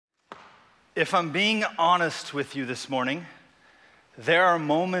If I'm being honest with you this morning, there are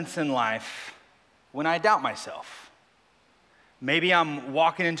moments in life when I doubt myself. Maybe I'm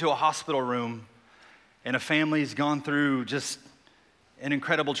walking into a hospital room and a family's gone through just an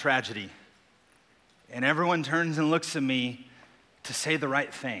incredible tragedy, and everyone turns and looks at me to say the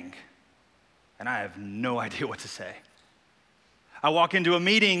right thing, and I have no idea what to say. I walk into a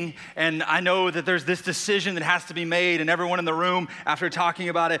meeting and I know that there's this decision that has to be made, and everyone in the room, after talking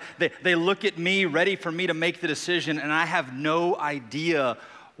about it, they look at me ready for me to make the decision, and I have no idea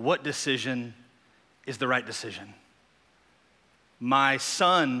what decision is the right decision. My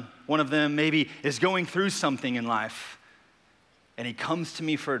son, one of them maybe, is going through something in life, and he comes to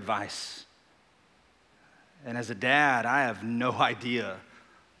me for advice. And as a dad, I have no idea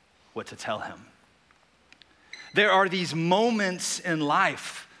what to tell him. There are these moments in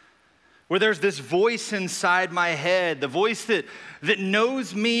life where there's this voice inside my head, the voice that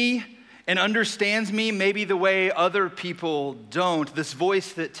knows me and understands me maybe the way other people don't, this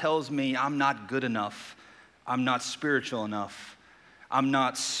voice that tells me I'm not good enough, I'm not spiritual enough, I'm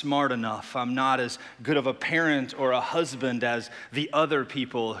not smart enough, I'm not as good of a parent or a husband as the other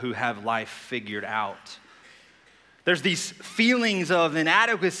people who have life figured out. There's these feelings of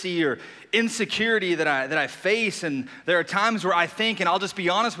inadequacy or insecurity that I face, and there are times where I think, and I'll just be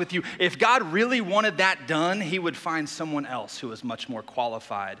honest with you, if God really wanted that done, he would find someone else who is much more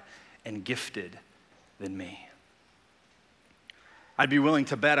qualified and gifted than me. I'd be willing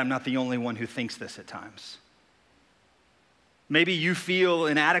to bet I'm not the only one who thinks this at times. Maybe you feel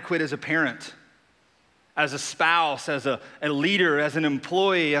inadequate as a parent, as a spouse, as a leader, as an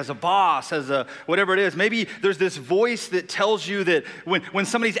employee, as a boss, as a whatever it is. Maybe there's this voice that tells you that when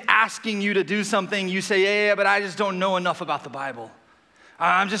somebody's asking you to do something, you say, yeah, but I just don't know enough about the Bible.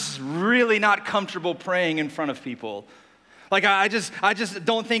 I'm just really not comfortable praying in front of people. Like I just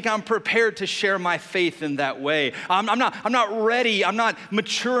don't think I'm prepared to share my faith in that way. I'm not ready, I'm not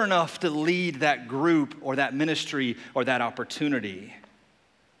mature enough to lead that group or that ministry or that opportunity.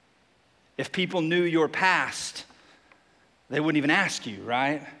 If people knew your past, they wouldn't even ask you,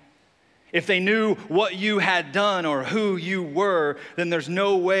 right? If they knew what you had done or who you were, then there's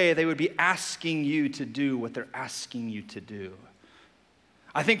no way they would be asking you to do what they're asking you to do.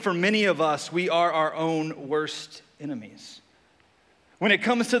 I think for many of us, we are our own worst enemies. When it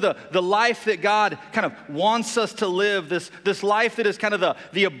comes to the life that God kind of wants us to live, this life that is kind of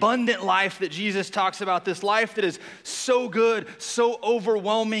the abundant life that Jesus talks about, this life that is so good, so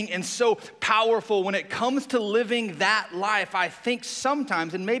overwhelming, and so powerful, when it comes to living that life, I think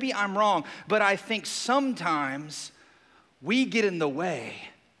sometimes, and maybe I'm wrong, but I think sometimes we get in the way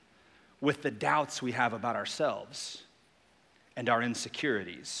with the doubts we have about ourselves and our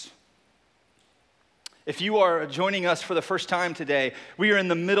insecurities. If you are joining us for the first time today, we are in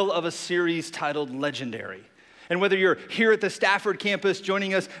the middle of a series titled Legendary. And whether you're here at the Stafford campus,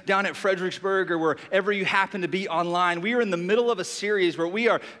 joining us down at Fredericksburg, or wherever you happen to be online, we are in the middle of a series where we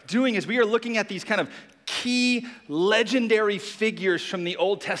are looking at these kind of key legendary figures from the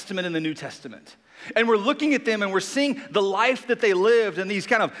Old Testament and the New Testament. And we're looking at them and we're seeing the life that they lived and these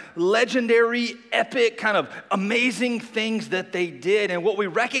kind of legendary, epic, kind of amazing things that they did. And what we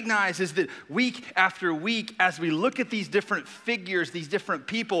recognize is that week after week, as we look at these different figures, these different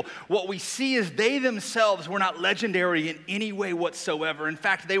people, what we see is they themselves were not legendary in any way whatsoever. In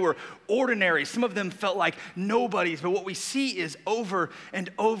fact, they were ordinary. Some of them felt like nobodies. But what we see is over and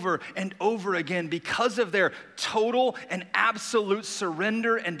over and over again, because of their total and absolute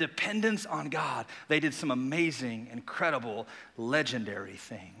surrender and dependence on God, they did some amazing, incredible, legendary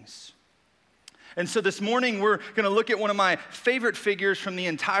things. And so this morning, we're going to look at one of my favorite figures from the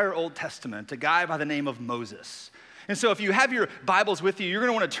entire Old Testament, a guy by the name of Moses. And so if you have your Bibles with you, you're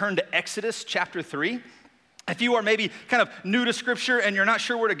going to want to turn to Exodus chapter 3. If you are maybe kind of new to Scripture and you're not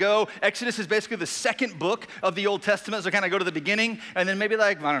sure where to go, Exodus is basically the second book of the Old Testament. So kind of go to the beginning and then maybe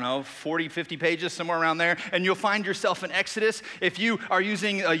 40, 50 pages, somewhere around there, and you'll find yourself in Exodus. If you are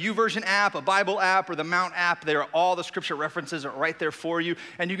using a YouVersion app, a Bible app, or the Mount app, all the Scripture references are right there for you,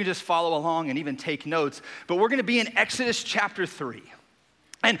 and you can just follow along and even take notes. But we're going to be in Exodus chapter 3.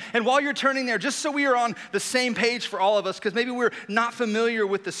 And while you're turning there, just so we are on the same page for all of us, because maybe we're not familiar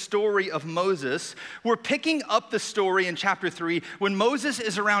with the story of Moses, we're picking up the story in chapter 3 when Moses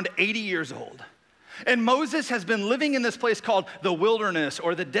is around 80 years old. And Moses has been living in this place called the wilderness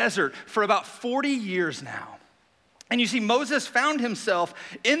or the desert for about 40 years now. And you see, Moses found himself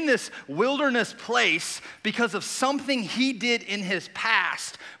in this wilderness place because of something he did in his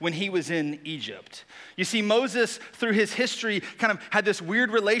past when he was in Egypt. You see, Moses, through his history, kind of had this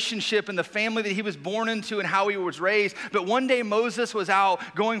weird relationship in the family that he was born into and how he was raised. But one day Moses was out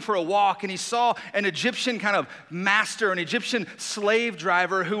going for a walk and he saw an Egyptian kind of master, an Egyptian slave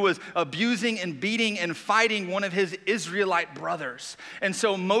driver who was abusing and beating and fighting one of his Israelite brothers. And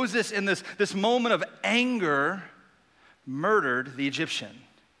so Moses, in this moment of anger, murdered the Egyptian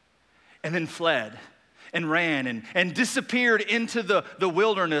and then fled and ran and disappeared into the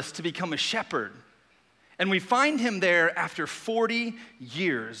wilderness to become a shepherd. And we find him there after 40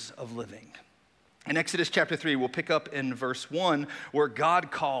 years of living. In Exodus chapter 3, we'll pick up in verse 1 where God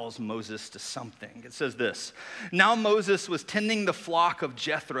calls Moses to something. It says this: "Now Moses was tending the flock of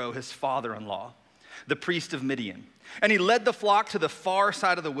Jethro, his father-in-law, the priest of Midian. And he led the flock to the far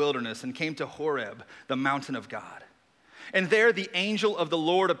side of the wilderness and came to Horeb, the mountain of God. And there the angel of the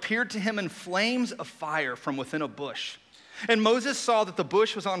Lord appeared to him in flames of fire from within a bush. And Moses saw that the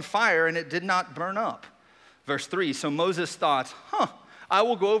bush was on fire and it did not burn up." Verse 3, "So Moses thought, I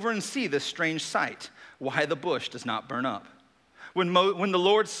will go over and see this strange sight, why the bush does not burn up. When the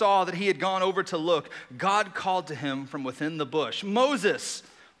Lord saw that he had gone over to look, God called to him from within the bush, 'Moses,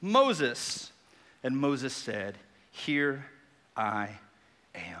 Moses.' And Moses said, 'Here I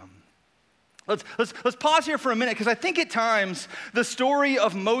am.'" Let's pause here for a minute, because I think at times the story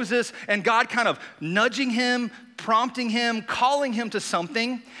of Moses and God kind of nudging him, prompting him, calling him to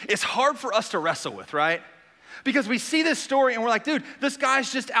something is hard for us to wrestle with, right? Because we see this story and we're like, dude, this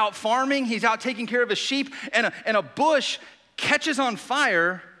guy's just out farming, he's out taking care of his sheep, and a bush catches on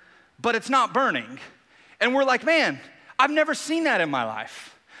fire, but it's not burning. And we're like, man, I've never seen that in my life.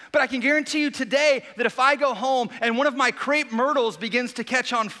 But I can guarantee you today that if I go home and one of my crepe myrtles begins to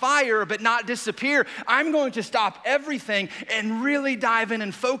catch on fire but not disappear, I'm going to stop everything and really dive in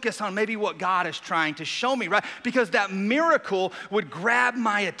and focus on maybe what God is trying to show me, right? Because that miracle would grab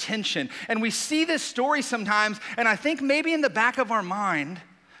my attention. And we see this story sometimes, and I think maybe in the back of our mind,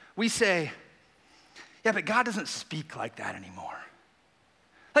 we say, yeah, but God doesn't speak like that anymore.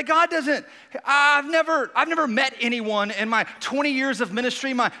 Like God doesn't, I've never met anyone in my 20 years of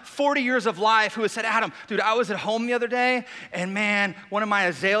ministry, my 40 years of life who has said, "Adam, dude, I was at home the other day and man, one of my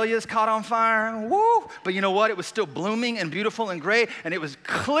azaleas caught on fire, woo. But you know what? It was still blooming and beautiful and great, and it was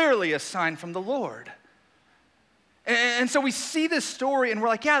clearly a sign from the Lord." And so we see this story and we're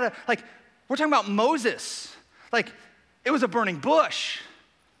like, yeah, we're talking about Moses. Like it was a burning bush.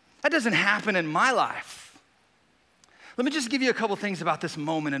 That doesn't happen in my life. Let me just give you a couple things about this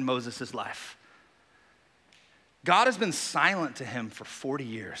moment in Moses' life. God has been silent to him for 40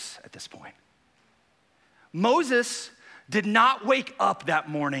 years at this point. Moses did not wake up that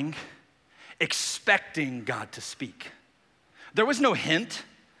morning expecting God to speak. There was no hint.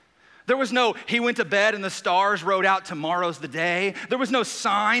 There was no, he went to bed and the stars wrote out tomorrow's the day. There was no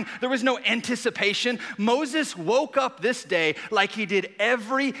sign. There was no anticipation. Moses woke up this day like he did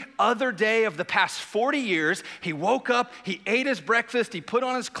every other day of the past 40 years. He woke up, he ate his breakfast, he put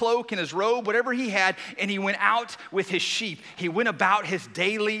on his cloak and his robe, whatever he had, and he went out with his sheep. He went about his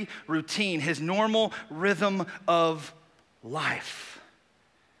daily routine, his normal rhythm of life.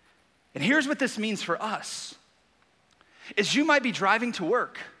 And here's what this means for us, is you might be driving to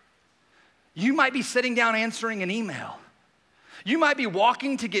work. You might be sitting down answering an email. You might be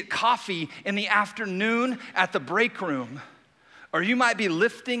walking to get coffee in the afternoon at the break room. Or you might be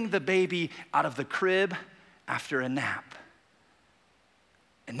lifting the baby out of the crib after a nap.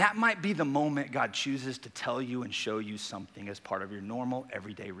 And that might be the moment God chooses to tell you and show you something as part of your normal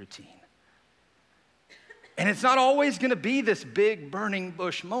everyday routine. And it's not always gonna be this big burning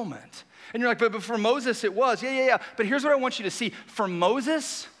bush moment. And you're like, but for Moses it was. Yeah. But here's what I want you to see. For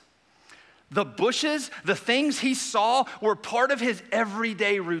Moses, the bushes, the things he saw were part of his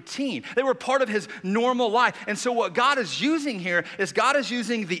everyday routine. They were part of his normal life. And so what God is using here is God is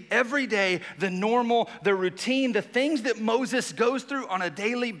using the everyday, the normal, the routine, the things that Moses goes through on a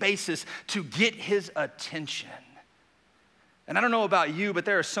daily basis to get his attention. And I don't know about you, but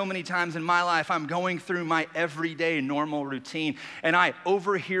there are so many times in my life I'm going through my everyday normal routine and I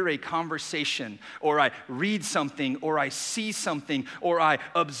overhear a conversation or I read something or I see something or I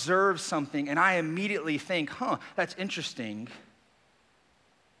observe something and I immediately think, that's interesting.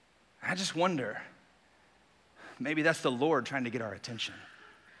 I just wonder, maybe that's the Lord trying to get our attention.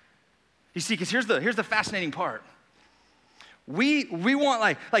 You see, because here's the fascinating part. We want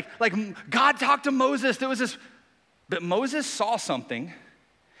like God talked to Moses, there was this. But Moses saw something,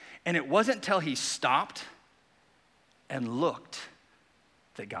 and it wasn't till he stopped and looked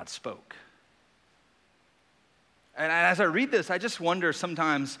that God spoke. And as I read this, I just wonder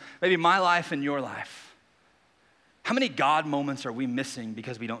sometimes, maybe my life and your life, how many God moments are we missing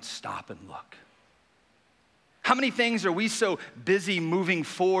because we don't stop and look? How many things are we so busy moving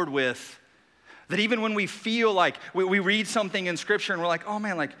forward with that even when we feel like we read something in Scripture and we're like, oh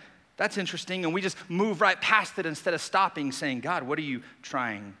man, like that's interesting, and we just move right past it instead of stopping saying, God, what are you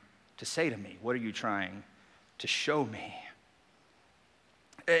trying to say to me? What are you trying to show me?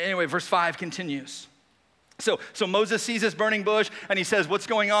 Anyway, verse 5 continues. So Moses sees this burning bush and he says, what's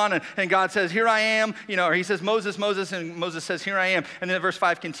going on? And God says, here I am. Or he says, Moses, Moses, and Moses says, here I am. And then verse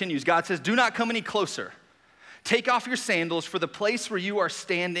 5 continues. God says, do not come any closer. Take off your sandals, for the place where you are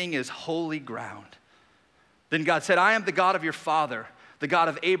standing is holy ground. Then God said, I am the God of your father, the God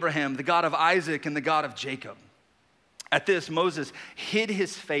of Abraham, the God of Isaac, and the God of Jacob. At this, Moses hid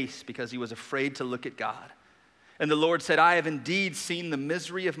his face because he was afraid to look at God. And the Lord said, I have indeed seen the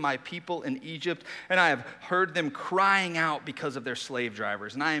misery of my people in Egypt, and I have heard them crying out because of their slave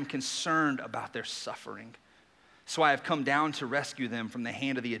drivers, and I am concerned about their suffering. So I have come down to rescue them from the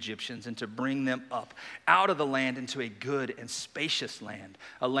hand of the Egyptians and to bring them up out of the land into a good and spacious land,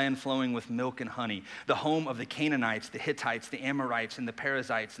 a land flowing with milk and honey, the home of the Canaanites, the Hittites, the Amorites, and the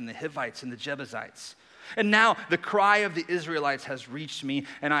Perizzites, and the Hivites, and the Jebusites. And now the cry of the Israelites has reached me,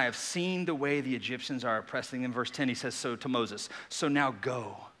 and I have seen the way the Egyptians are oppressing them. Verse 10, he says so to Moses, so now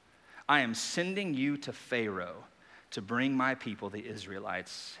go. I am sending you to Pharaoh to bring my people, the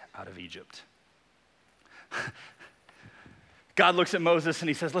Israelites, out of Egypt. God looks at Moses and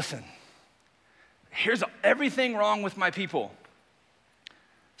he says, listen, here's everything wrong with my people.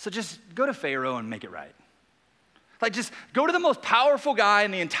 So just go to Pharaoh and make it right. Like just go to the most powerful guy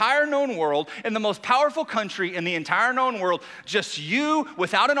in the entire known world, in the most powerful country in the entire known world, just you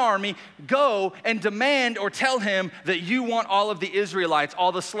without an army, go and demand or tell him that you want all of the Israelites,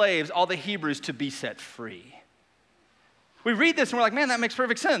 all the slaves, all the Hebrews to be set free. We read this and we're like, man, that makes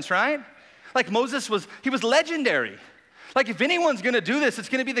perfect sense, right? Like Moses was legendary. Like if anyone's gonna do this, it's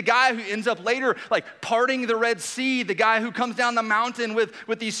gonna be the guy who ends up later like parting the Red Sea, the guy who comes down the mountain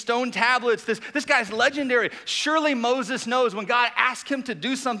with these stone tablets. This guy's legendary. Surely Moses knows when God asks him to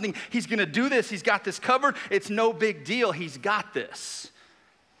do something, he's gonna do this. He's got this covered. It's no big deal. He's got this.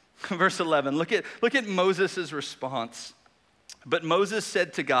 Verse 11, look at Moses' response. But Moses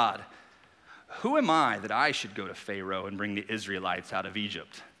said to God, who am I that I should go to Pharaoh and bring the Israelites out of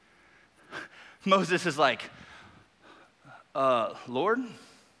Egypt? Moses is like, Lord,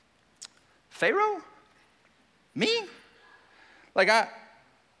 Pharaoh? Me? Like,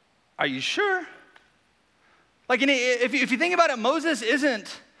 are you sure? Like, if you think about it, Moses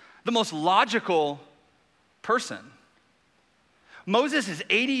isn't the most logical person. Moses is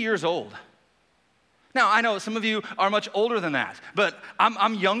 80 years old. Now, I know some of you are much older than that, but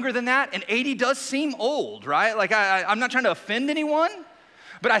I'm younger than that, and 80 does seem old, right? Like, I'm not trying to offend anyone,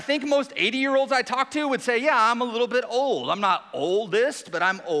 but I think most 80-year-olds I talk to would say, yeah, I'm a little bit old. I'm not oldest, but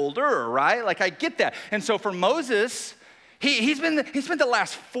I'm older, right? Like, I get that. And so for Moses, he spent the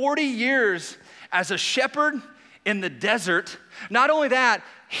last 40 years as a shepherd in the desert. Not only that,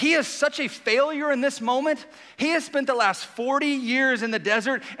 he is such a failure in this moment. He has spent the last 40 years in the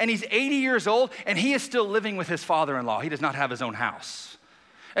desert, and he's 80 years old, and he is still living with his father-in-law. He does not have his own house.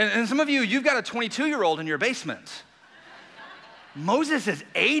 And some of you, you've got a 22-year-old in your basement. Moses is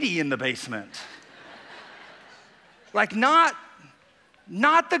 80 in the basement. Like not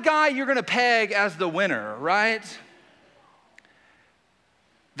the guy you're gonna peg as the winner, right?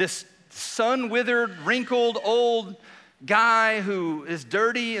 This sun-withered, wrinkled, old guy who is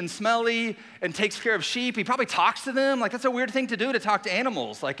dirty and smelly and takes care of sheep. He probably talks to them. Like that's a weird thing to do, to talk to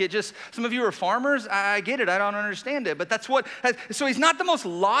animals. Like some of you are farmers. I get it, I don't understand it. But so he's not the most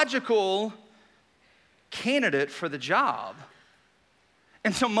logical candidate for the job.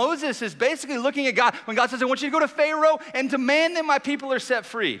 And so Moses is basically looking at God. When God says, I want you to go to Pharaoh and demand that my people are set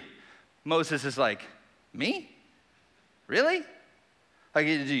free. Moses is like, me? Really? Like,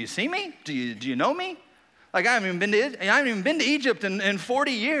 do you see me? Do you know me? Like, I haven't even been to Egypt in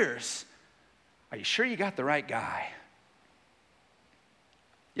 40 years. Are you sure you got the right guy?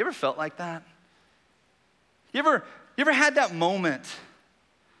 You ever felt like that? You ever had that moment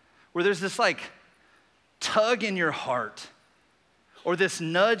where there's this like tug in your heart or this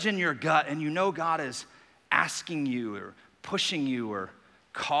nudge in your gut, and you know God is asking you or pushing you or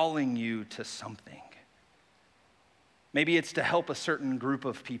calling you to something? Maybe it's to help a certain group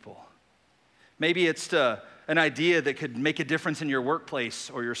of people. Maybe it's to an idea that could make a difference in your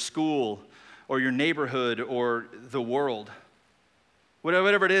workplace or your school or your neighborhood or the world.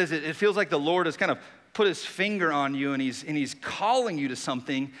 Whatever it is, it feels like the Lord has kind of put his finger on you and he's calling you to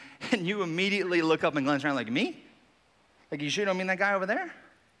something, and you immediately look up and glance around like, me? Like, you sure you don't mean that guy over there?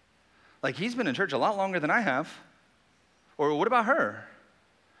 Like, he's been in church a lot longer than I have. Or what about her?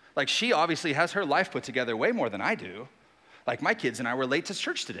 Like, she obviously has her life put together way more than I do. Like, my kids and I were late to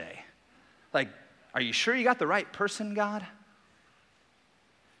church today. Like, are you sure you got the right person, God?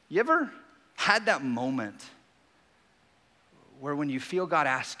 You ever had that moment where when you feel God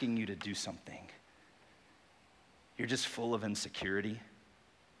asking you to do something, you're just full of insecurity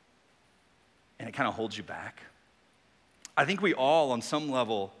and it kind of holds you back? I think we all, on some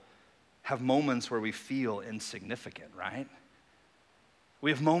level, have moments where we feel insignificant, right?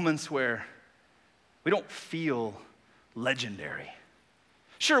 We have moments where we don't feel legendary.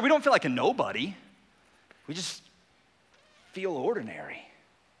 Sure, we don't feel like a nobody. We just feel ordinary.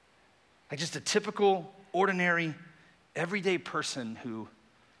 Like just a typical, ordinary, everyday person who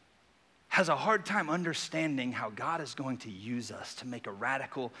has a hard time understanding how God is going to use us to make a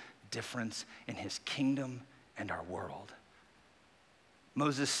radical difference in his kingdom and our world.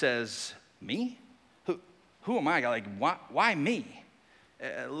 Moses says, me? Who am I? Like, why me?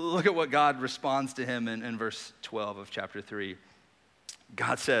 Look at what God responds to him in verse 12 of chapter 3.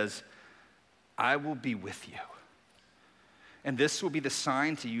 God says, I will be with you. And this will be the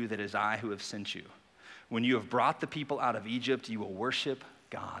sign to you that it is I who have sent you. When you have brought the people out of Egypt, you will worship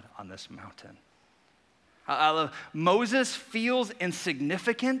God on this mountain. I love, Moses feels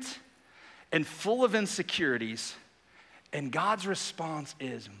insignificant and full of insecurities. And God's response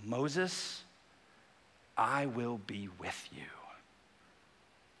is, Moses, I will be with you.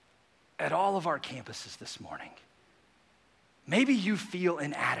 At all of our campuses this morning, maybe you feel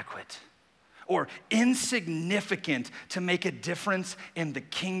inadequate or insignificant to make a difference in the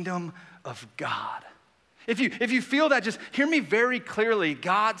kingdom of God. If you feel that, just hear me very clearly.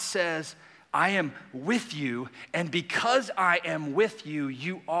 God says, I am with you, and because I am with you,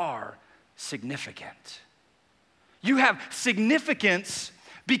 you are significant. You have significance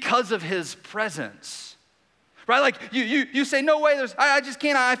because of his presence. Right? Like you say, no way, I just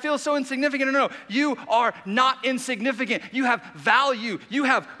can't, I feel so insignificant. No, you are not insignificant. You have value, you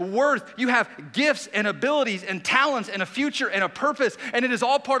have worth, you have gifts and abilities and talents and a future and a purpose, and it is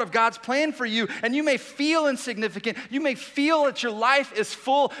all part of God's plan for you. And you may feel insignificant. You may feel that your life is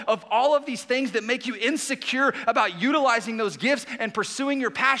full of all of these things that make you insecure about utilizing those gifts and pursuing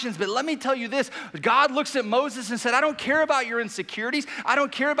your passions. But let me tell you this, God looks at Moses and said, I don't care about your insecurities. I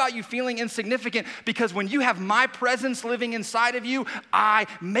don't care about you feeling insignificant, because when you have my presence living inside of you, I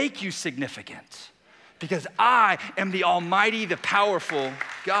make you significant, because I am the Almighty, the powerful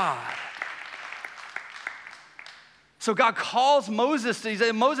God. So God calls Moses. He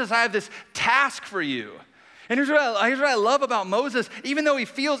said, Moses, I have this task for you. And here's what I love about Moses. Even though he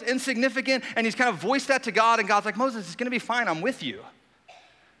feels insignificant and he's kind of voiced that to God, and God's like, Moses, it's going to be fine. I'm with you.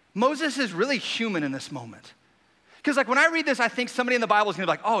 Moses is really human in this moment. Because like when I read this, I think somebody in the Bible is going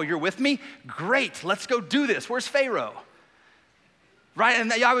to be like, oh, you're with me? Great, let's go do this. Where's Pharaoh? Right?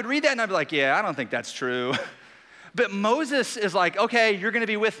 And I would read that and I'd be like, yeah, I don't think that's true. But Moses is like, okay, you're going to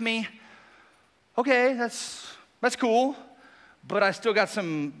be with me. Okay, that's cool. But I still got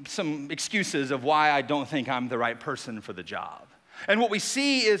some excuses of why I don't think I'm the right person for the job. And what we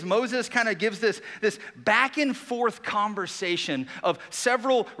see is Moses kind of gives this back and forth conversation of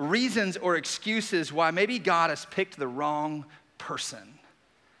several reasons or excuses why maybe God has picked the wrong person.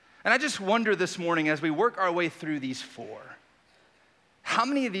 And I just wonder this morning, as we work our way through these four, how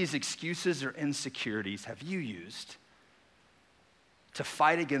many of these excuses or insecurities have you used to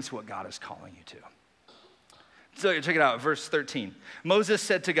fight against what God is calling you to? So check it out, verse 13. Moses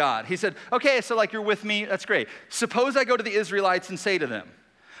said to God, he said, okay, so like you're with me, that's great. Suppose I go to the Israelites and say to them,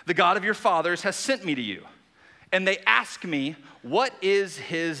 the God of your fathers has sent me to you. And they ask me, what is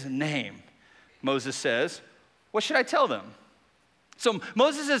his name? Moses says, what should I tell them? So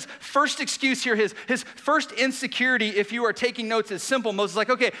Moses' first excuse here, his first insecurity, if you are taking notes, is simple. Moses is like,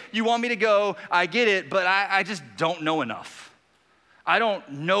 okay, you want me to go, I get it, but I just don't know enough. I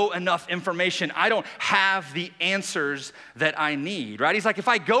don't know enough information. I don't have the answers that I need, right? He's like, if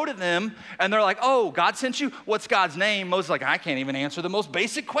I go to them and they're like, oh, God sent you? What's God's name? Moses is like, I can't even answer the most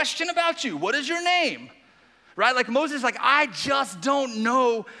basic question about you. What is your name? Right? Like Moses is like, I just don't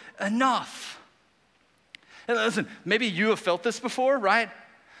know enough. And listen, maybe you have felt this before, right?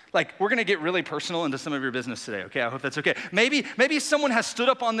 Like, we're gonna get really personal into some of your business today, okay? I hope that's okay. Maybe someone has stood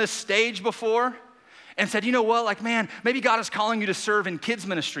up on this stage before and said, you know what, like, man, maybe God is calling you to serve in kids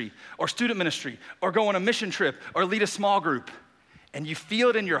ministry or student ministry or go on a mission trip or lead a small group. And you feel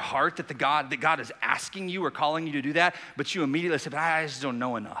it in your heart that God is asking you or calling you to do that, but you immediately say, but I just don't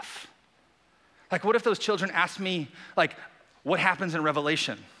know enough. Like, what if those children asked me, like, what happens in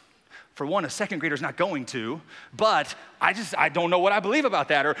Revelation? For one, a second grader is not going to, but I don't know what I believe about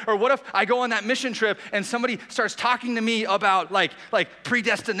that. Or what if I go on that mission trip and somebody starts talking to me about like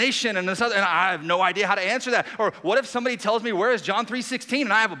predestination and this other, and I have no idea how to answer that. Or what if somebody tells me, where is John 3:16?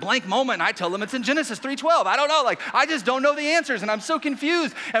 And I have a blank moment and I tell them it's in Genesis 3:12. I don't know, I just don't know the answers and I'm so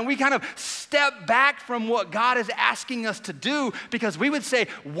confused. And we kind of step back from what God is asking us to do because we would say,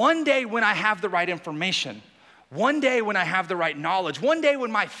 one day when I have the right information, one day when I have the right knowledge, one day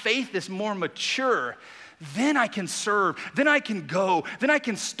when my faith is more mature, then I can serve, then I can go, then I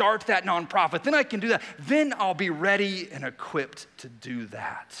can start that nonprofit, then I can do that, then I'll be ready and equipped to do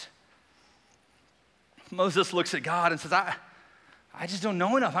that. Moses looks at God and says, I just don't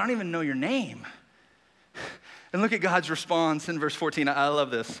know enough. I don't even know your name. And look at God's response in verse 14. I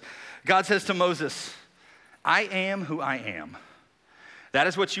love this. God says to Moses, I am who I am. That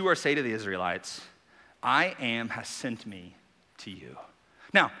is what you are saying to the Israelites. I am has sent me to you.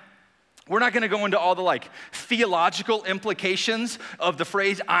 Now, we're not going to go into all the theological implications of the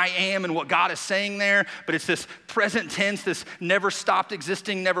phrase I am and what God is saying there, but it's this present tense, this never stopped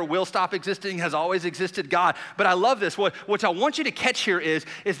existing, never will stop existing, has always existed God. But I love this. What I want you to catch here is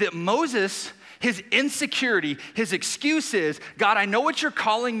that Moses, his insecurity, his excuse is, God, I know what you're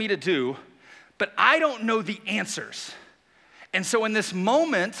calling me to do, but I don't know the answers. And so in this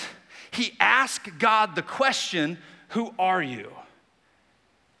moment, he asked God the question, who are you?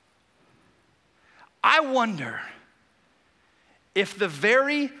 I wonder if the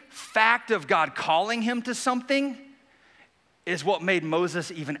very fact of God calling him to something is what made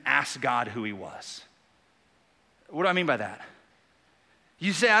Moses even ask God who he was. What do I mean by that?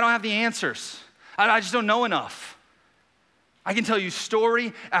 You say, I don't have the answers. I just don't know enough. I can tell you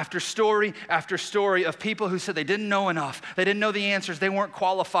story after story after story of people who said they didn't know enough. They didn't know the answers. They weren't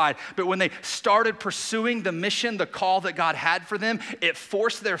qualified. But when they started pursuing the mission, the call that God had for them, it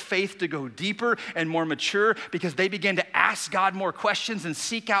forced their faith to go deeper and more mature because they began to ask God more questions and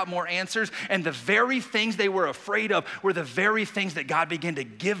seek out more answers. And the very things they were afraid of were the very things that God began to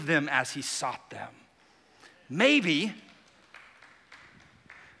give them as he sought them. Maybe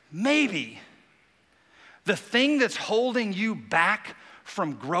the thing that's holding you back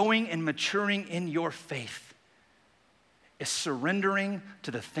from growing and maturing in your faith is surrendering to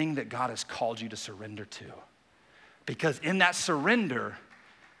the thing that God has called you to surrender to. Because in that surrender,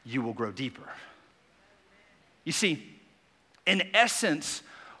 you will grow deeper. You see, in essence,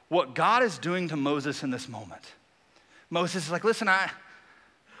 what God is doing to Moses in this moment, Moses is like, listen,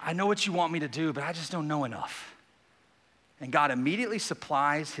 I know what you want me to do, but I just don't know enough. And God immediately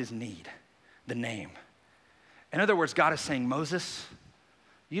supplies his need, the name. In other words, God is saying, Moses,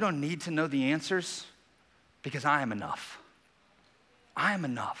 you don't need to know the answers because I am enough. I am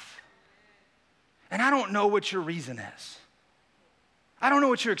enough. And I don't know what your reason is. I don't know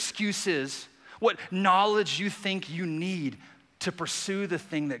what your excuse is, what knowledge you think you need to pursue the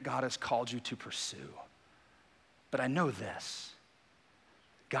thing that God has called you to pursue. But I know this,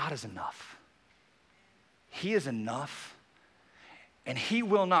 God is enough. He is enough, and he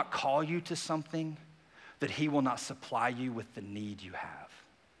will not call you to something that he will not supply you with the need you have.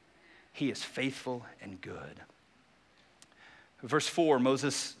 He is faithful and good. Verse 4,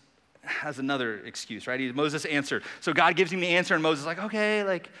 Moses has another excuse, right? Moses answered. So God gives him the answer, and Moses is like,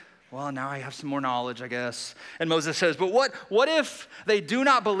 okay, well, now I have some more knowledge, I guess. And Moses says, but what if they do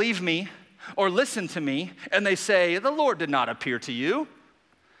not believe me or listen to me, and they say, the Lord did not appear to you?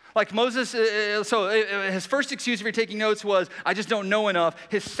 Like Moses, his first excuse, if you're taking notes, was, I just don't know enough.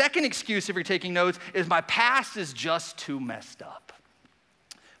 His second excuse, if you're taking notes, is my past is just too messed up.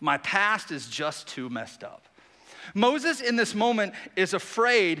 My past is just too messed up. Moses in this moment is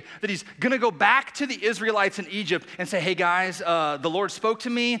afraid that he's gonna go back to the Israelites in Egypt and say, hey guys, the Lord spoke to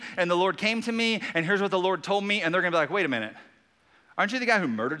me and the Lord came to me and here's what the Lord told me. And they're gonna be like, wait a minute, aren't you the guy who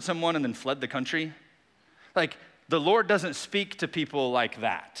murdered someone and then fled the country? The Lord doesn't speak to people like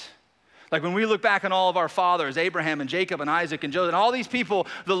that. When we look back on all of our fathers, Abraham and Jacob and Isaac and Joseph and all these people,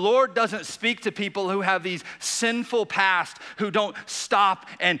 the Lord doesn't speak to people who have these sinful past, who don't stop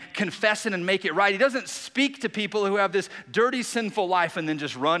and confess it and make it right. He doesn't speak to people who have this dirty, sinful life and then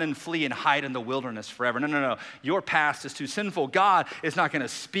just run and flee and hide in the wilderness forever. No. Your past is too sinful. God is not going to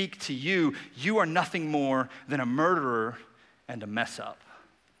speak to you. You are nothing more than a murderer and a mess up.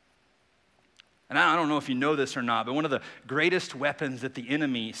 And I don't know if you know this or not, but one of the greatest weapons that the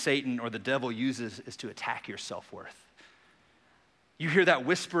enemy, Satan, or the devil uses is to attack your self-worth. You hear that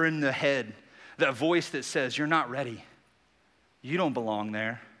whisper in the head, that voice that says, you're not ready. You don't belong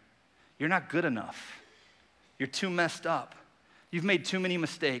there. You're not good enough. You're too messed up. You've made too many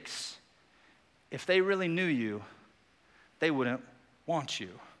mistakes. If they really knew you, they wouldn't want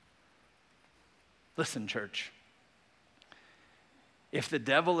you. Listen, church, if the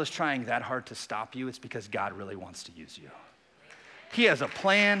devil is trying that hard to stop you, it's because God really wants to use you. He has a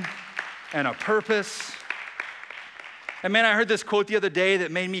plan and a purpose. And man, I heard this quote the other day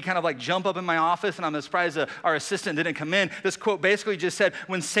that made me kind of like jump up in my office, and I'm surprised our assistant didn't come in. This quote basically just said,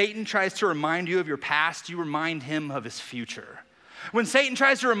 when Satan tries to remind you of your past, you remind him of his future. When Satan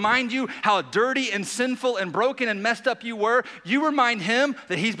tries to remind you how dirty and sinful and broken and messed up you were, you remind him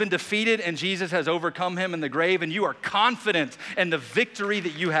that he's been defeated and Jesus has overcome him in the grave, and you are confident in the victory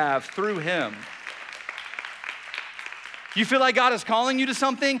that you have through him. You feel like God is calling you to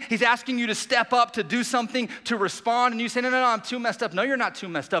something? He's asking you to step up, to do something, to respond, and you say, no, I'm too messed up. No, you're not too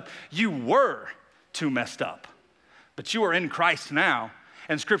messed up. You were too messed up, but you are in Christ now,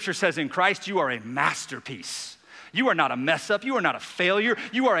 and Scripture says in Christ you are a masterpiece. You are not a mess up. You are not a failure.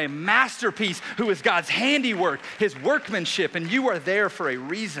 You are a masterpiece who is God's handiwork, his workmanship, and you are there for a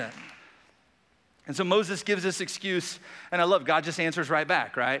reason. And so Moses gives this excuse, and I love God just answers right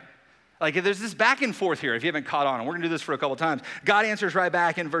back, right? Like there's this back and forth here if you haven't caught on. We're gonna do this for a couple times. God answers right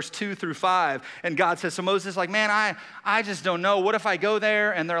back in verse 2-5, and God says, so Moses is like, man, I just don't know. What if I go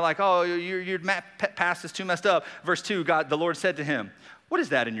there? And they're like, oh, your past is too messed up. Verse 2, the Lord said to him, what is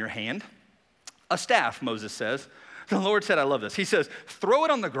that in your hand? A staff, Moses says. The Lord said, I love this. He says, throw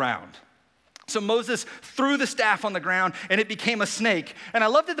it on the ground. So Moses threw the staff on the ground and it became a snake. And I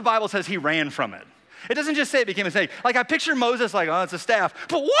love that the Bible says he ran from it. It doesn't just say it became a snake. Like I picture Moses like, oh, it's a staff.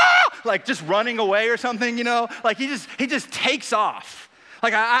 But whoa! Like just running away or something, you know? Like he just takes off.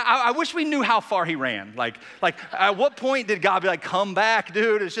 Like I wish we knew how far he ran. Like at what point did God be like, come back,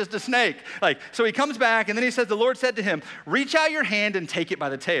 dude, it's just a snake. Like, so he comes back and then he says, the Lord said to him, reach out your hand and take it by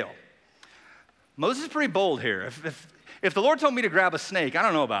the tail. Moses is pretty bold here. If the Lord told me to grab a snake, I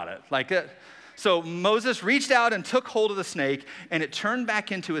don't know about it. So Moses reached out and took hold of the snake, and it turned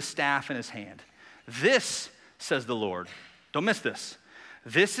back into a staff in his hand. This, says the Lord, don't miss this.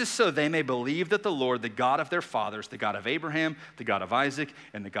 This is so they may believe that the Lord, the God of their fathers, the God of Abraham, the God of Isaac,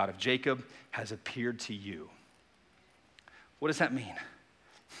 and the God of Jacob, has appeared to you. What does that mean?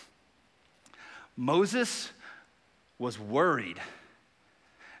 Moses was worried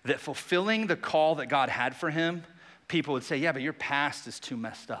that fulfilling the call that God had for him, people would say, yeah, but your past is too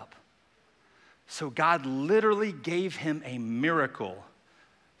messed up. So God literally gave him a miracle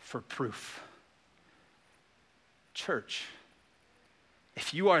for proof. Church,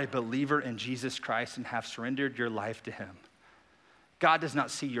 if you are a believer in Jesus Christ and have surrendered your life to him, God does not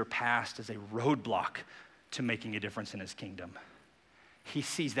see your past as a roadblock to making a difference in his kingdom. He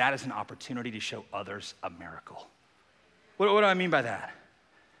sees that as an opportunity to show others a miracle. What do I mean by that?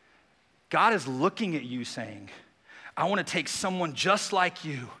 God is looking at you saying, I want to take someone just like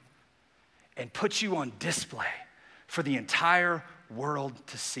you and put you on display for the entire world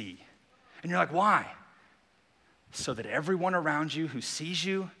to see. And you're like, why? So that everyone around you who sees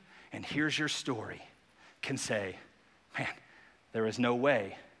you and hears your story can say, man, there is no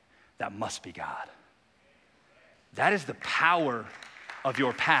way, that must be God. That is the power of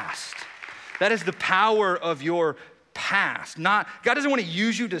your past. That is the power of your past. God doesn't want to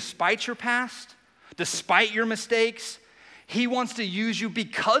use you despite your past, despite your mistakes. He wants to use you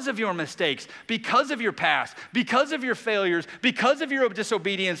because of your mistakes, because of your past, because of your failures, because of your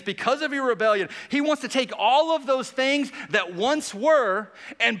disobedience, because of your rebellion. He wants to take all of those things that once were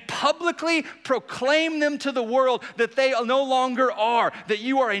and publicly proclaim them to the world that they no longer are, that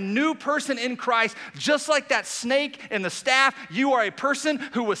you are a new person in Christ. Just like that snake and the staff, you are a person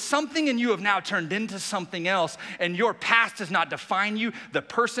who was something and you have now turned into something else, and your past does not define you. The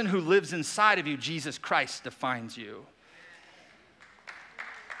person who lives inside of you, Jesus Christ, defines you.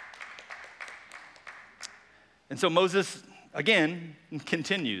 And so Moses, again,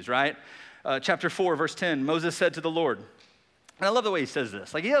 continues, right? Chapter 4, verse 10, Moses said to the Lord, and I love the way he says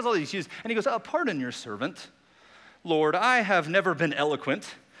this. Like he has all these excuses, and he goes, pardon your servant. Lord, I have never been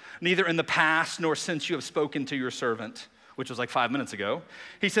eloquent, neither in the past nor since you have spoken to your servant, which was like 5 minutes ago.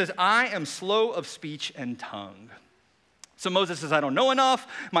 He says, I am slow of speech and tongue. So Moses says, I don't know enough.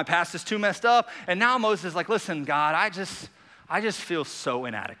 My past is too messed up. And now Moses is like, listen, God, I just feel so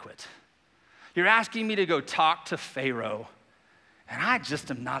inadequate. You're asking me to go talk to Pharaoh, and I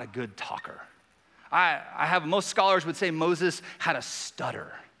just am not a good talker. Most scholars would say Moses had a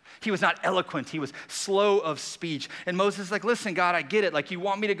stutter. He was not eloquent. He was slow of speech. And Moses is like, listen, God, I get it. Like you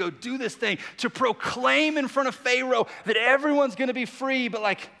want me to go do this thing to proclaim in front of Pharaoh that everyone's going to be free, but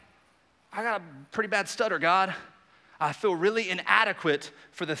like, I got a pretty bad stutter, God. I feel really inadequate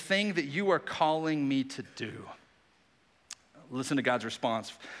for the thing that you are calling me to do. Listen to God's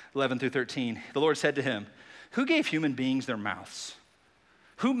response, 11-13. The Lord said to him, who gave human beings their mouths?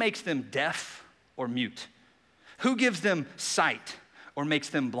 Who makes them deaf or mute? Who gives them sight or makes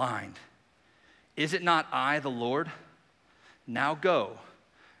them blind? Is it not I, the Lord? Now go,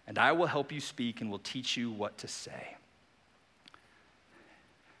 and I will help you speak and will teach you what to say.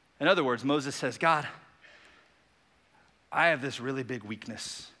 In other words, Moses says, God, I have this really big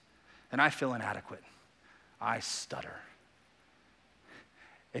weakness, and I feel inadequate. I stutter.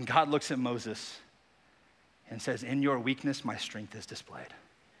 And God looks at Moses and says, in your weakness, my strength is displayed.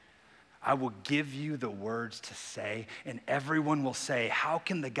 I will give you the words to say, and everyone will say, how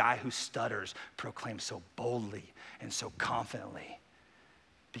can the guy who stutters proclaim so boldly and so confidently?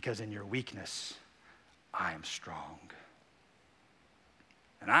 Because in your weakness, I am strong.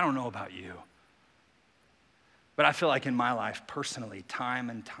 And I don't know about you, but I feel like in my life personally, time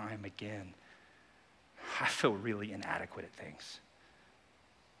and time again, I feel really inadequate at things.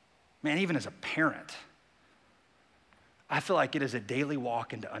 Man, even as a parent, I feel like it is a daily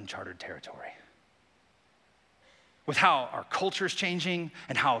walk into uncharted territory. With how our culture is changing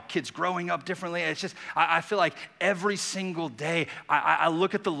and how kids growing up differently, it's just, I feel like every single day I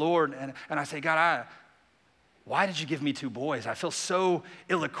look at the Lord and I say, God, why did you give me two boys? I feel so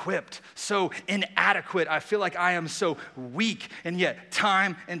ill-equipped, so inadequate. I feel like I am so weak. And yet,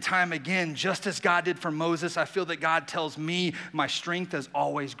 time and time again, just as God did for Moses, I feel that God tells me my strength is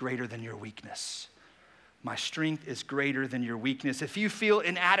always greater than your weakness. My strength is greater than your weakness. If you feel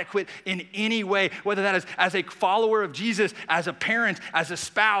inadequate in any way, whether that is as a follower of Jesus, as a parent, as a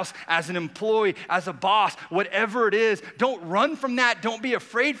spouse, as an employee, as a boss, whatever it is, don't run from that. Don't be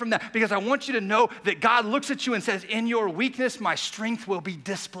afraid from that, because I want you to know that God looks at you and says, in your weakness, my strength will be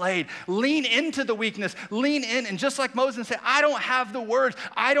displayed. Lean into the weakness, lean in, and just like Moses said, I don't have the words,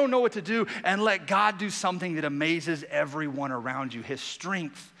 I don't know what to do, and let God do something that amazes everyone around you. His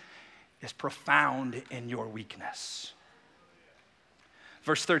strength is profound in your weakness.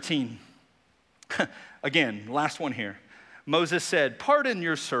 Verse 13, again, last one here. Moses said, pardon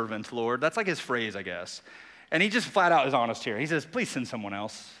your servant, Lord. That's like his phrase, I guess. And he just flat out is honest here. He says, please send someone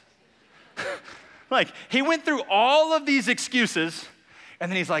else. Like, he went through all of these excuses,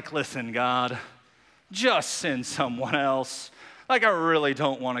 and then he's like, listen, God, just send someone else. Like, I really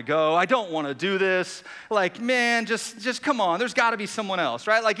don't want to go. I don't want to do this. Like, man, just come on. There's got to be someone else,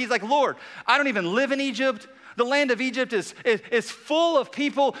 right? Like, he's like, Lord, I don't even live in Egypt. The land of Egypt is full of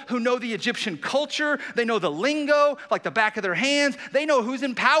people who know the Egyptian culture. They know the lingo like the back of their hands. They know who's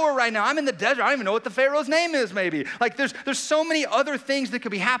in power right now. I'm in the desert. I don't even know what the Pharaoh's name is, maybe. Like, there's so many other things that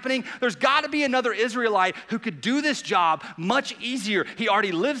could be happening. There's got to be another Israelite who could do this job much easier. He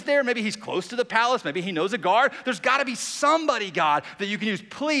already lives there. Maybe he's close to the palace. Maybe he knows a guard. There's got to be somebody, God, that you can use.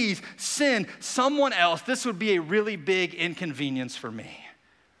 Please send someone else. This would be a really big inconvenience for me.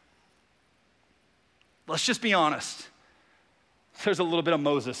 Let's just be honest. There's a little bit of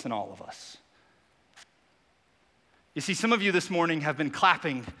Moses in all of us. You see, some of you this morning have been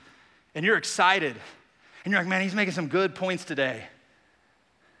clapping, and you're excited. And you're like, man, he's making some good points today.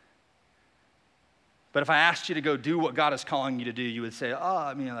 But if I asked you to go do what God is calling you to do, you would say,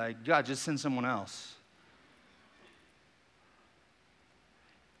 God, just send someone else.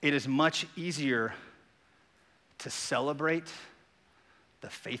 It is much easier to celebrate the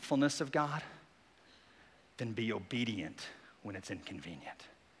faithfulness of God than be obedient when it's inconvenient.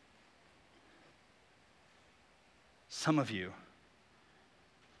 Some of you,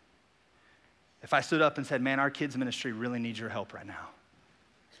 if I stood up and said, man, our kids ministry really needs your help right now,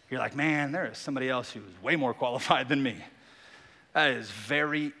 you're like, man, there is somebody else who's way more qualified than me. That is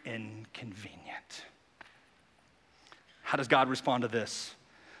very inconvenient. How does God respond to this?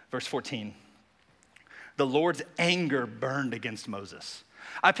 Verse 14, the Lord's anger burned against Moses.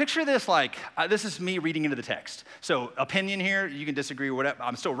 I picture this like, this is me reading into the text. So opinion here, you can disagree or whatever.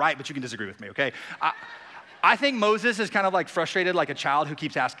 I'm still right, but you can disagree with me, okay? I think Moses is kind of like frustrated like a child who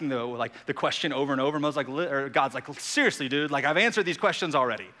keeps asking the question over and over. God's like, seriously, dude, like I've answered these questions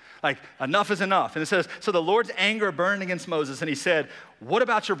already. Like enough is enough. And it says, so the Lord's anger burned against Moses and he said, what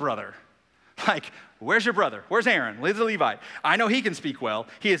about your brother? Like, where's your brother? Where's Aaron? He's a Levite. I know he can speak well.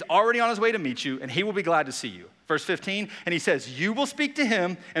 He is already on his way to meet you, and he will be glad to see you. Verse 15, and he says, you will speak to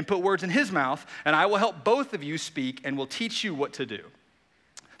him and put words in his mouth, and I will help both of you speak and will teach you what to do.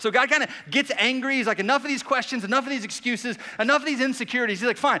 So God kind of gets angry. He's like, enough of these questions, enough of these excuses, enough of these insecurities. He's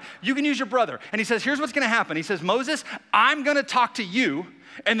like, fine, you can use your brother. And he says, here's what's going to happen. He says, Moses, I'm going to talk to you,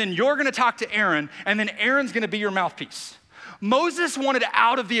 and then you're going to talk to Aaron, and then Aaron's going to be your mouthpiece. Moses wanted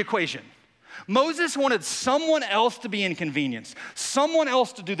out of the equation. Moses wanted someone else to be inconvenienced, someone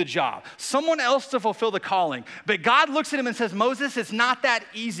else to do the job, someone else to fulfill the calling. But God looks at him and says, Moses, it's not that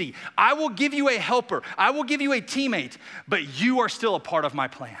easy. I will give you a helper. I will give you a teammate, but you are still a part of my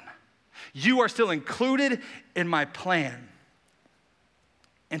plan. You are still included in my plan.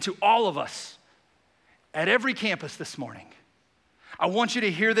 And to all of us at every campus this morning, I want you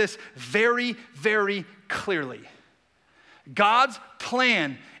to hear this very, very clearly. God's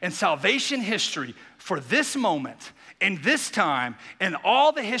plan in salvation history for this moment, in this time, in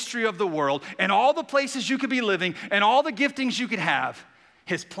all the history of the world, and all the places you could be living, and all the giftings you could have,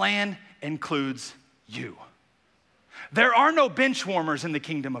 his plan includes you. There are no bench warmers in the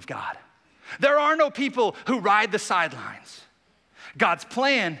kingdom of God. There are no people who ride the sidelines. God's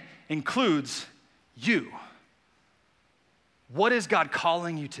plan includes you. What is God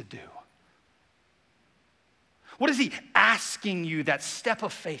calling you to do? What is he asking you that step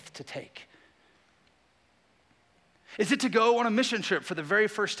of faith to take? Is it to go on a mission trip for the very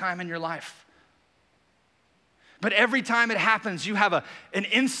first time in your life? But every time it happens, you have an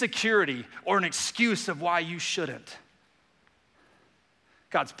insecurity or an excuse of why you shouldn't.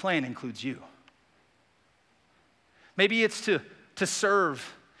 God's plan includes you. Maybe it's to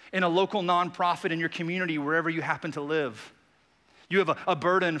serve in a local nonprofit in your community, wherever you happen to live. You have a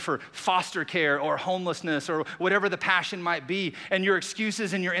burden for foster care or homelessness or whatever the passion might be, and your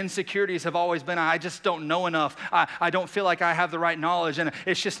excuses and your insecurities have always been, I just don't know enough. I don't feel like I have the right knowledge, and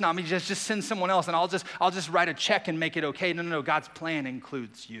it's just not me. Just send someone else, and I'll just write a check and make it okay. No. God's plan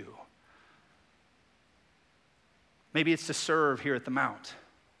includes you. Maybe it's to serve here at the Mount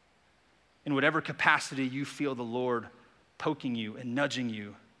in whatever capacity you feel the Lord poking you and nudging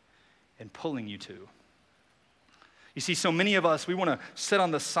you and pulling you to. You see, so many of us, we want to sit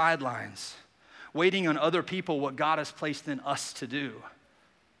on the sidelines, waiting on other people what God has placed in us to do.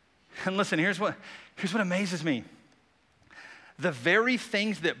 And listen, here's what amazes me. The very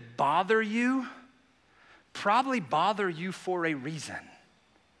things that bother you probably bother you for a reason,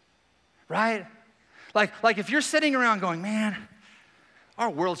 right? Like if you're sitting around going, man, our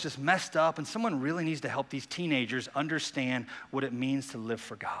world's just messed up and someone really needs to help these teenagers understand what it means to live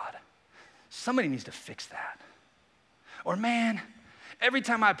for God. Somebody needs to fix that. Or man, every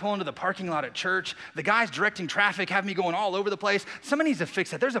time I pull into the parking lot at church, the guys directing traffic have me going all over the place. Somebody needs to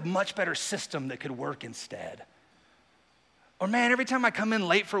fix that. There's a much better system that could work instead. Or man, every time I come in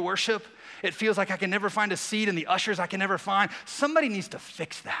late for worship, it feels like I can never find a seat and the ushers I can never find. Somebody needs to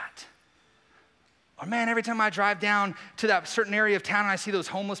fix that. Or man, every time I drive down to that certain area of town and I see those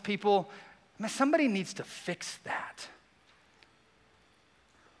homeless people, man, somebody needs to fix that.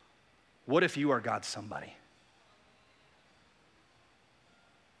 What if you are God's somebody?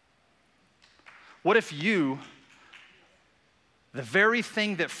 What if you, the very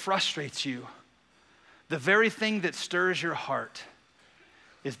thing that frustrates you, the very thing that stirs your heart,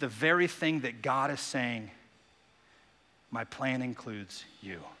 is the very thing that God is saying, my plan includes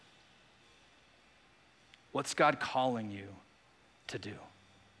you? What's God calling you to do?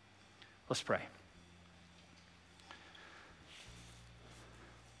 Let's pray.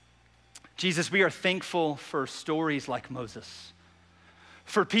 Jesus, we are thankful for stories like Moses,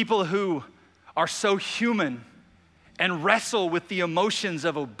 for people who are so human and wrestle with the emotions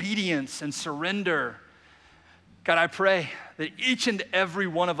of obedience and surrender. God, I pray that each and every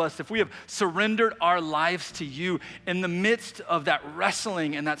one of us, if we have surrendered our lives to you in the midst of that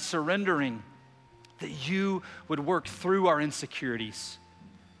wrestling and that surrendering, that you would work through our insecurities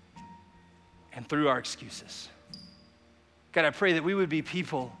and through our excuses. God, I pray that we would be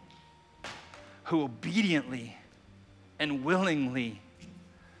people who obediently and willingly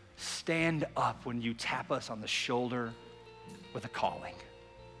stand up when you tap us on the shoulder with a calling.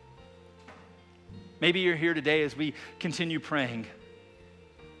 Maybe you're here today as we continue praying,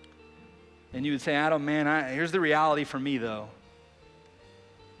 and you would say, Adam, man, here's the reality for me though.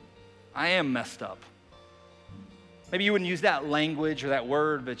 I am messed up. Maybe you wouldn't use that language or that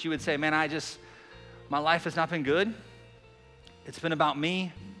word, but you would say, man, my life has not been good. It's been about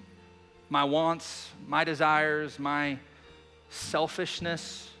me, my wants, my desires, my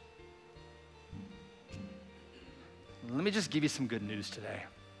selfishness. Let me just give you some good news today.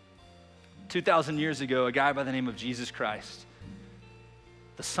 2,000 years ago, a guy by the name of Jesus Christ,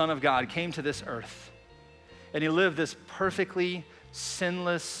 the Son of God, came to this earth, and he lived this perfectly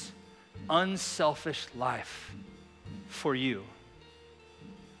sinless, unselfish life for you.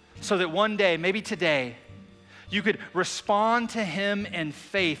 So that one day, maybe today, You could respond to him in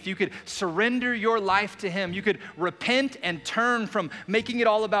faith. You could surrender your life to him. You could repent and turn from making it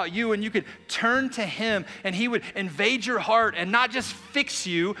all about you, and you could turn to him, and he would invade your heart and not just fix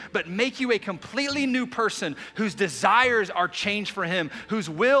you, but make you a completely new person whose desires are changed for him, whose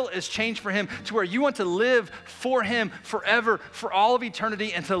will is changed for him, to where you want to live for him forever, for all of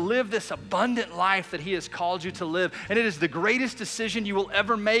eternity, and to live this abundant life that he has called you to live. And it is the greatest decision you will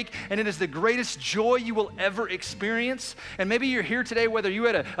ever make, and it is the greatest joy you will ever experience. And maybe you're here today, whether you're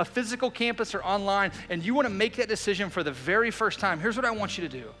at a physical campus or online, and you want to make that decision for the very first time. Here's what I want you to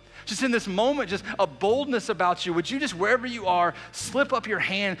do. Just in this moment, just a boldness about you. Would you just, wherever you are, slip up your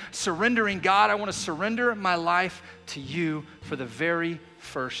hand, surrendering, God, I want to surrender my life to you for the very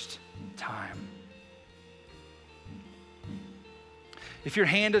first time. If your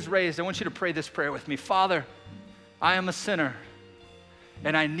hand is raised, I want you to pray this prayer with me. Father, I am a sinner,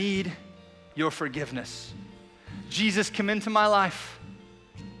 and I need your forgiveness. Jesus, come into my life.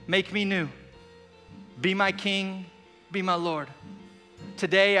 Make me new. Be my King. Be my Lord.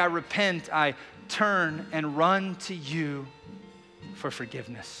 Today I repent. I turn and run to you for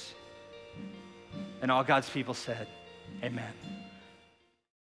forgiveness. And all God's people said, amen.